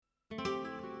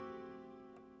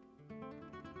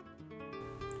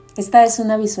Esta es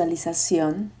una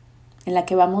visualización en la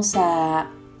que vamos a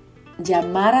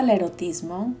llamar al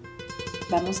erotismo,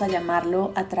 vamos a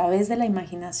llamarlo a través de la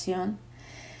imaginación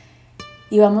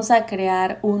y vamos a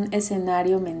crear un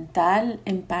escenario mental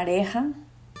en pareja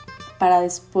para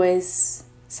después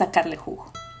sacarle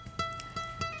jugo.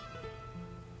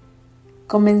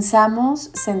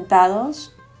 Comenzamos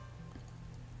sentados,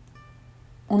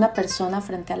 una persona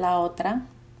frente a la otra,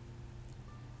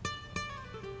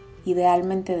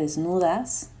 idealmente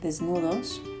desnudos,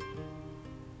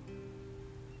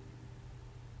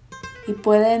 y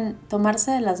pueden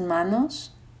tomarse de las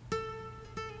manos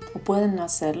o pueden no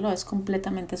hacerlo, es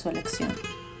completamente su elección.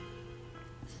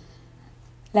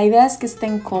 La idea es que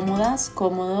estén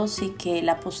cómodos y que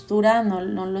la postura no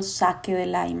los saque de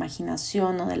la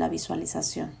imaginación o de la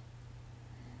visualización.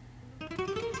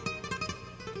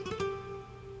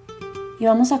 Y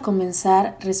vamos a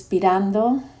comenzar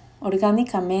respirando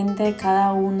orgánicamente,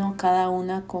 cada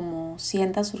una como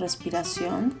sienta su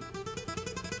respiración.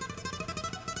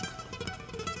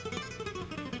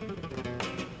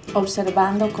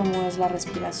 Observando cómo es la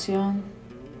respiración,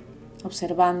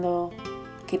 observando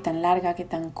qué tan larga, qué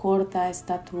tan corta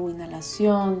está tu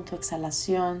inhalación, tu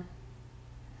exhalación.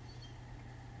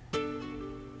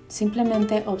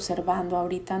 Simplemente observando.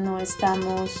 Ahorita no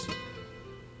estamos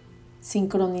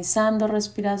sincronizando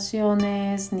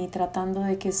respiraciones ni tratando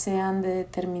de que sean de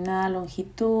determinada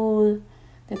longitud,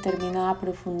 determinada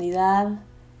profundidad.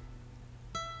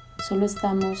 Solo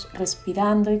estamos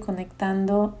respirando y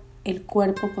conectando el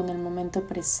cuerpo con el momento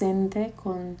presente,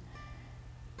 con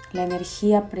la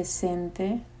energía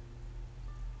presente.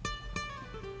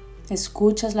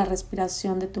 Escuchas la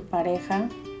respiración de tu pareja,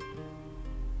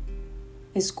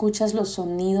 escuchas los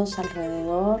sonidos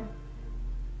alrededor,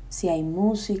 si hay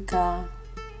música,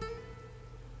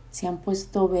 si han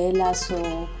puesto velas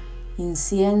o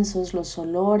inciensos, los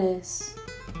olores,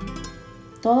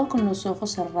 todo con los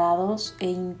ojos cerrados e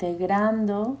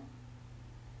integrando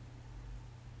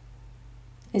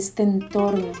este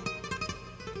entorno,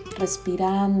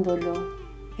 respirándolo,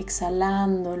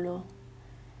 exhalándolo,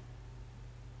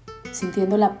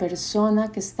 sintiendo la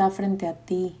persona que está frente a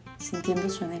ti, sintiendo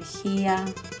su energía,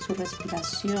 su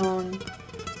respiración,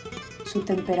 su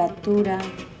temperatura,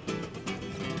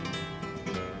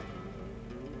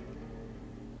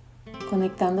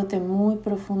 conectándote muy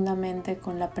profundamente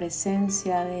con la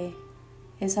presencia de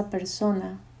esa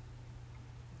persona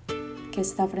que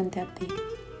está frente a ti.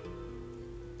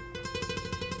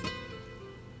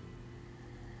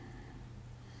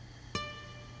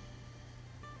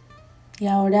 Y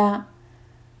ahora,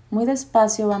 muy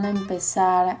despacio van a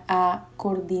empezar a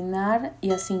coordinar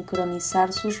y a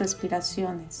sincronizar sus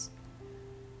respiraciones.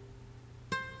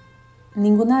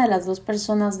 Ninguna de las dos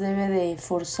personas debe de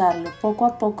forzarlo. Poco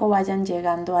a poco vayan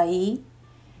llegando ahí,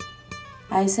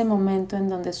 a ese momento en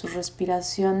donde sus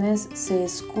respiraciones se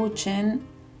escuchen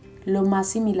lo más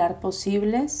similar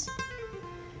posibles,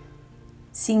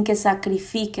 sin que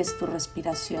sacrifiques tu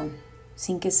respiración,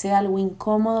 sin que sea algo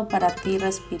incómodo para ti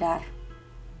respirar.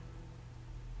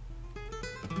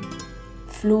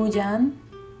 Fluyan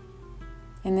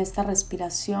en esta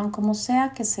respiración, como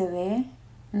sea que se dé,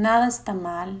 nada está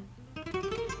mal,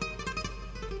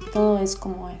 todo es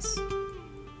como es.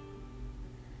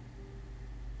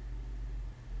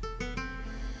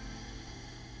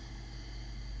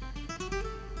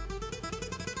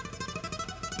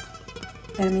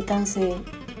 Permítanse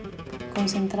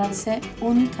concentrarse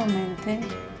únicamente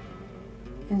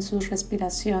en sus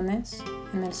respiraciones,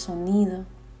 en el sonido,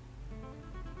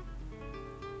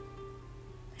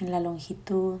 en la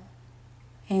longitud,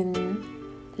 en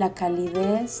la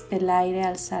calidez del aire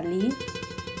al salir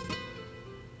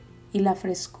y la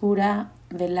frescura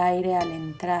del aire al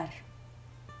entrar.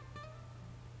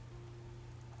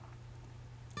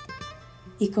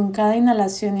 Y con cada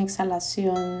inhalación y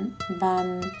exhalación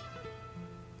van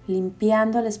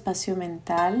limpiando el espacio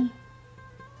mental,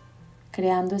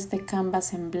 creando este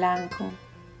canvas en blanco,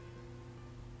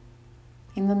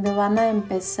 en donde van a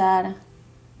empezar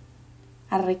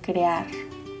a recrear,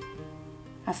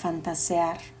 a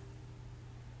fantasear,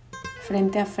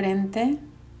 frente a frente,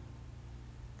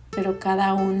 pero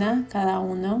cada uno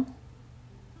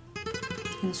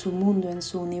en su mundo, en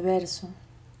su universo,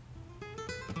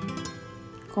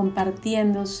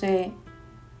 compartiéndose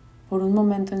por un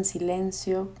momento en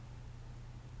silencio,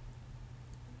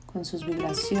 con sus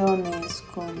vibraciones,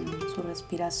 con su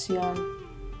respiración,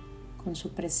 con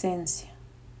su presencia.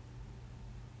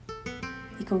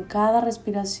 Y con cada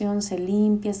respiración se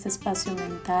limpia este espacio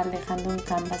mental, dejando un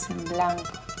canvas en blanco.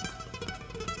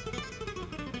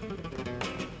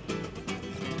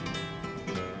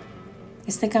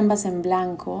 Este canvas en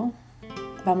blanco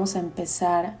vamos a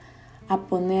empezar a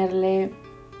ponerle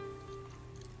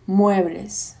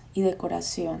muebles y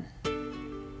decoración.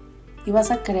 Y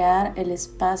vas a crear el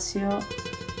espacio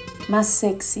más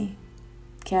sexy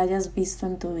que hayas visto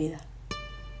en tu vida.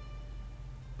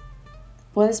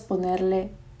 Puedes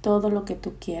ponerle todo lo que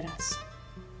tú quieras.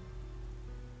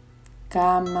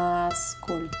 Camas,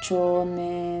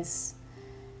 colchones,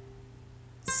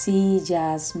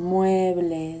 sillas,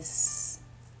 muebles,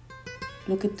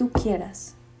 lo que tú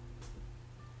quieras.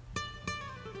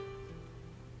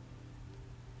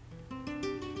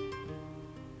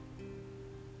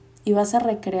 Y vas a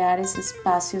recrear ese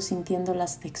espacio sintiendo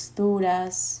las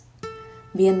texturas,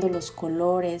 viendo los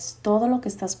colores, todo lo que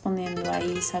estás poniendo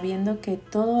ahí, sabiendo que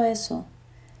todo eso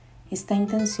está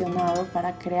intencionado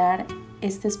para crear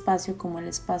este espacio como el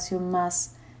espacio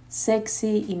más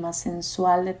sexy y más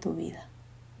sensual de tu vida.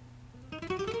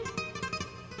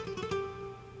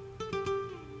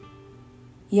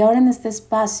 Y ahora en este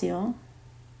espacio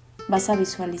vas a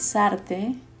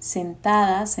visualizarte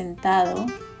sentada, sentado,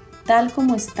 tal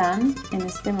como están en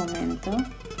este momento,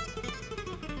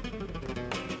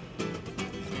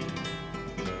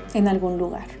 en algún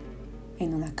lugar,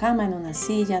 en una cama, en una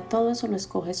silla, todo eso lo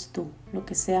escoges tú, lo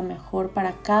que sea mejor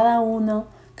para cada una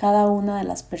de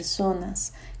las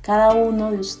personas, cada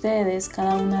uno de ustedes,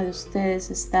 cada una de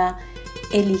ustedes está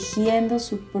eligiendo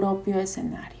su propio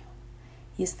escenario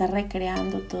y está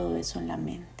recreando todo eso en la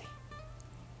mente,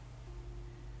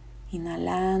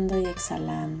 inhalando y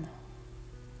exhalando.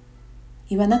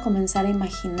 Y van a comenzar a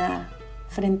imaginar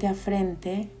frente a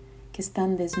frente que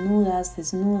están desnudas,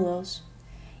 desnudos,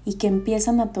 y que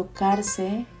empiezan a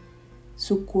tocarse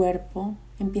su cuerpo,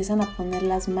 empiezan a poner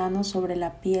las manos sobre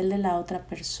la piel de la otra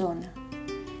persona.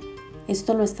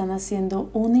 Esto lo están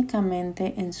haciendo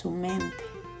únicamente en su mente.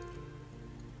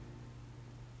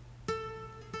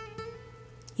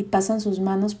 Y pasan sus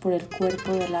manos por el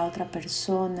cuerpo de la otra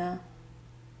persona,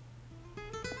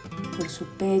 por su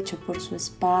pecho, por su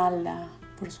espalda,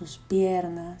 por sus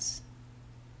piernas.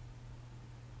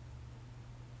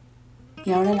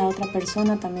 Y ahora la otra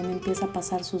persona también empieza a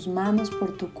pasar sus manos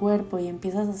por tu cuerpo y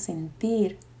empiezas a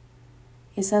sentir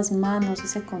esas manos,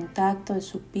 ese contacto de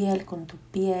su piel con tu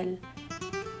piel,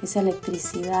 esa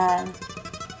electricidad.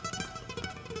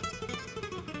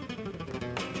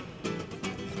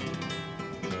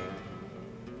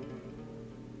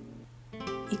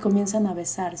 Y comienzan a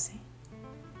besarse.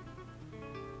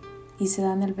 Y se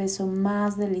dan el beso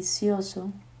más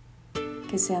delicioso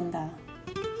que se han dado.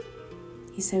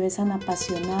 Y se besan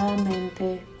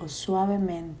apasionadamente o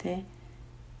suavemente.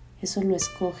 Eso lo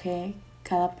escoge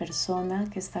cada persona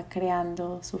que está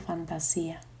creando su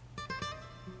fantasía.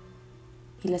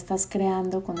 Y la estás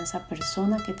creando con esa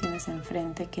persona que tienes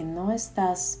enfrente, que no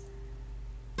estás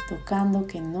tocando,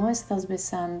 que no estás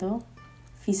besando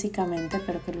físicamente,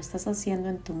 pero que lo estás haciendo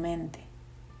en tu mente.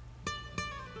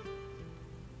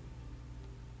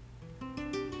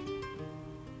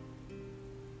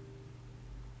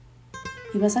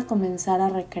 Y vas a comenzar a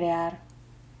recrear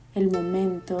el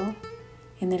momento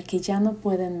en el que ya no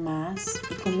pueden más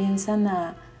y comienzan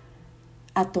a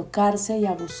tocarse y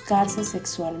a buscarse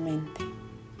sexualmente.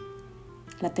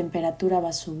 La temperatura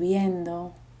va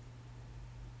subiendo.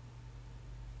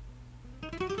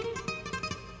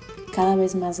 Cada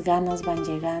vez más ganas van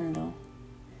llegando.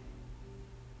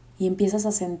 Y empiezas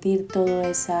a sentir toda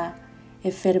esa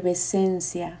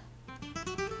efervescencia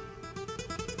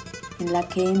en la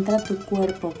que entra tu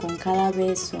cuerpo con cada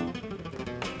beso,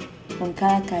 con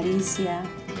cada caricia,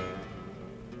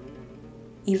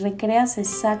 y recreas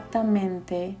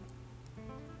exactamente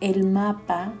el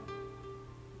mapa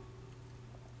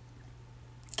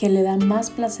que le da más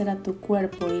placer a tu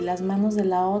cuerpo y las manos de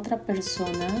la otra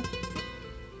persona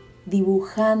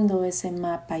dibujando ese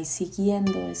mapa y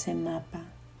siguiendo ese mapa,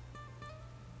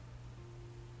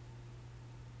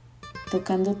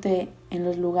 tocándote en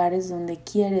los lugares donde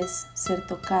quieres ser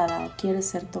tocada o quieres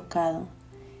ser tocado,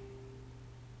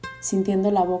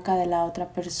 sintiendo la boca de la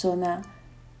otra persona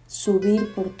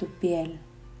subir por tu piel,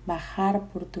 bajar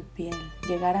por tu piel,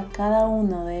 llegar a cada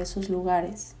uno de esos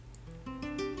lugares.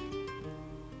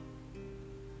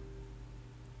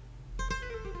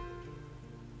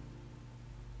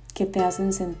 Que te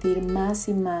hacen sentir más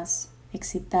y más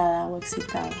excitada o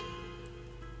excitado.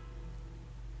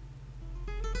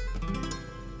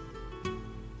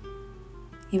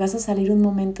 Y vas a salir un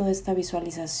momento de esta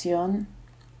visualización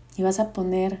y vas a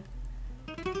poner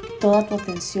toda tu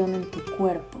atención en tu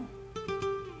cuerpo,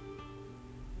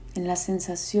 en las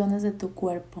sensaciones de tu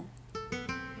cuerpo.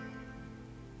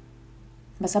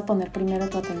 Vas a poner primero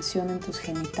tu atención en tus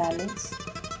genitales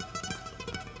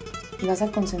Y vas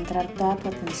a concentrar toda tu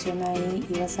atención ahí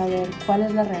y vas a ver cuál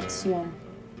es la reacción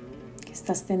que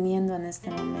estás teniendo en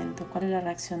este momento, cuál es la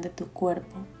reacción de tu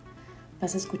cuerpo.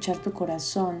 Vas a escuchar tu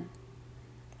corazón,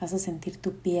 vas a sentir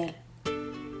tu piel.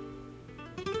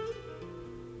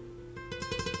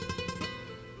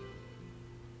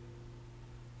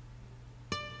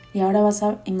 Y ahora vas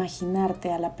a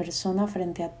imaginarte a la persona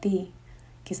frente a ti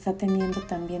que está teniendo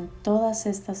también todas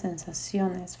estas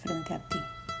sensaciones frente a ti.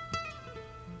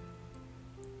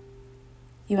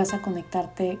 Y vas a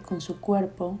conectarte con su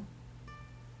cuerpo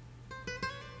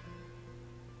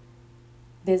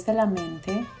desde la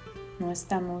mente. No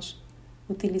estamos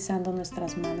utilizando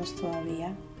nuestras manos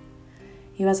todavía.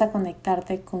 Y vas a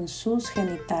conectarte con sus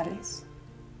genitales.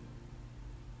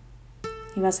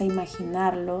 Y vas a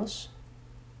imaginarlos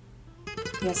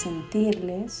y a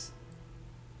sentirles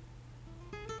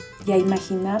y a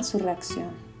imaginar su reacción.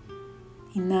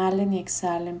 Inhalen y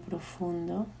exhalen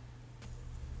profundo.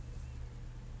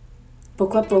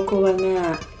 Poco a poco van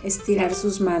a estirar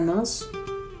sus manos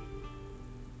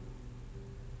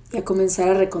y a comenzar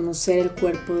a reconocer el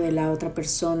cuerpo de la otra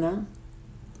persona.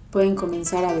 Pueden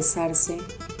comenzar a besarse,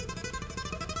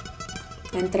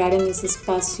 a entrar en ese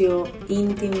espacio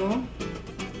íntimo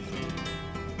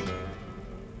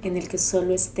en el que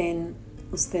solo estén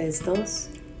ustedes dos.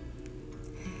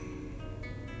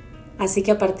 Así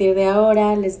que a partir de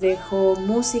ahora les dejo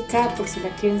música por si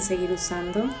la quieren seguir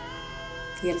usando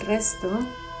y el resto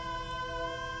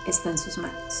está en sus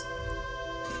manos.